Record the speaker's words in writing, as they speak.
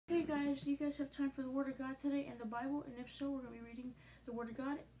guys, do you guys have time for the Word of God today and the Bible? And if so, we're going to be reading the Word of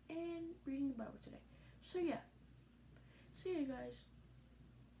God and reading the Bible today. So yeah guys,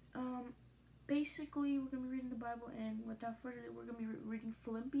 basically we're going to be reading the Bible, and without further ado, we're going to be reading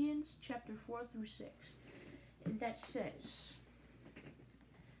Philippians chapter 4 through 6. And that says,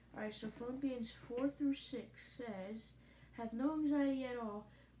 alright, so Philippians 4 through 6 says, have no anxiety at all,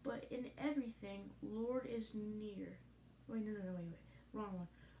 but in everything, Lord is near. Wait, wrong one.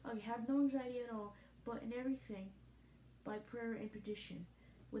 Okay, have no anxiety at all, but in everything, by prayer and petition,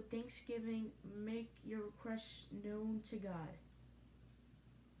 with thanksgiving, make your requests known to God.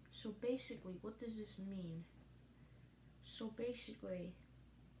 So basically, what does this mean? So basically,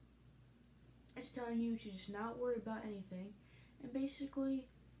 it's telling you to just not worry about anything, and basically,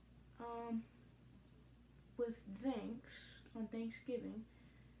 with on Thanksgiving,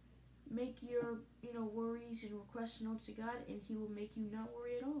 make your, worries and requests known to God, and He will make you not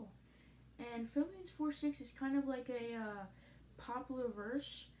worry at all. And Philippians 4:6 is kind of like a popular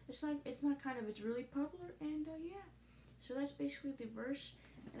verse. It's really popular, and yeah. So that's basically the verse,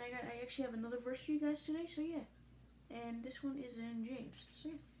 and I actually have another verse for you guys today. So yeah, and this one is in James. So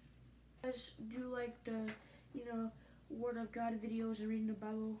yeah, you guys do like the Word of God videos and reading the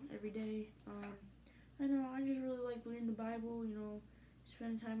Bible every day. I know I just really like reading the Bible.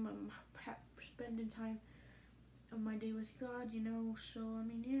 Spending time of my day with God. So I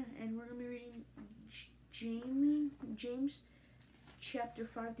mean yeah, and we're gonna be reading James chapter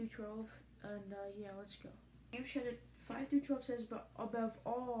 5 through 12, and yeah, let's go. James chapter 5 through 12 says, but above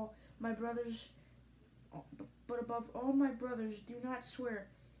all my brothers, do not swear,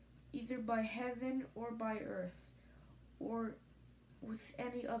 either by heaven or by earth, or with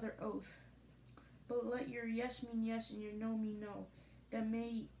any other oath, but let your yes mean yes and your no mean no, that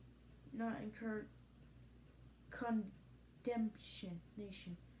may not incur condemnation.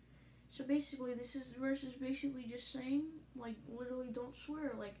 So basically, this verse is basically just saying, like, literally don't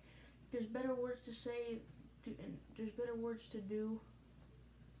swear. Like, there's better words to say, and there's better words to do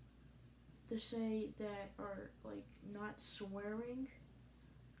to say that are, like, not swearing.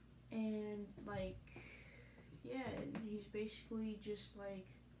 And, like, yeah, he's basically just, like,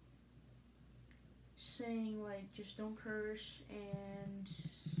 saying, like, just don't curse, and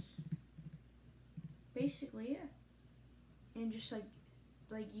basically, yeah. And just,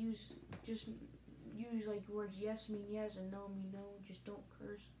 use like words yes mean yes and no mean no, just don't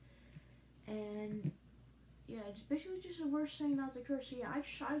curse. And yeah, it's basically just a verse saying not to curse. So yeah, I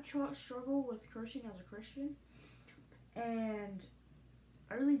struggle with cursing as a Christian, and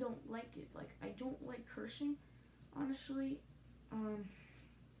I really don't like it. Like, I don't like cursing, honestly.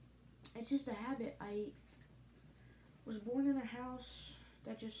 It's just a habit. I was born in a house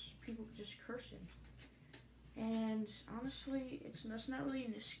that people just cursing. And honestly, it's not really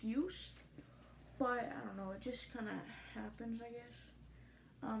an excuse, but I don't know, it just kind of happens, I guess.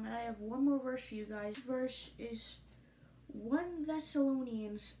 And I have one more verse for you guys. This verse is 1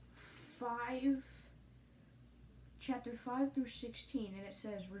 Thessalonians 5, chapter 5 through 16, and it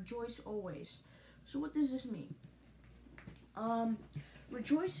says, rejoice always. So what does this mean?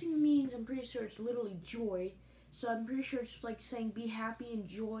 Rejoicing means, I'm pretty sure it's literally joy. So I'm pretty sure it's like saying be happy and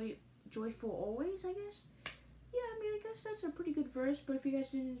joyful always, I guess. Yeah, I mean, I guess that's a pretty good verse, but if you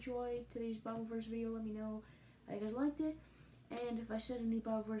guys did enjoy today's Bible verse video, let me know how you guys liked it. And if I said any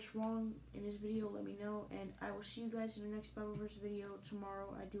Bible verse wrong in this video, let me know. And I will see you guys in the next Bible verse video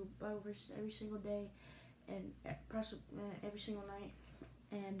tomorrow. I do Bible verses every single day, and every single night.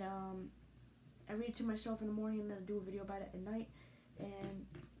 And I read it to myself in the morning, and then I do a video about it at night. And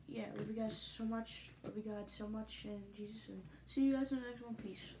yeah, love you guys so much. Love you God so much, and Jesus. And see you guys in the next one.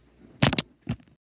 Peace.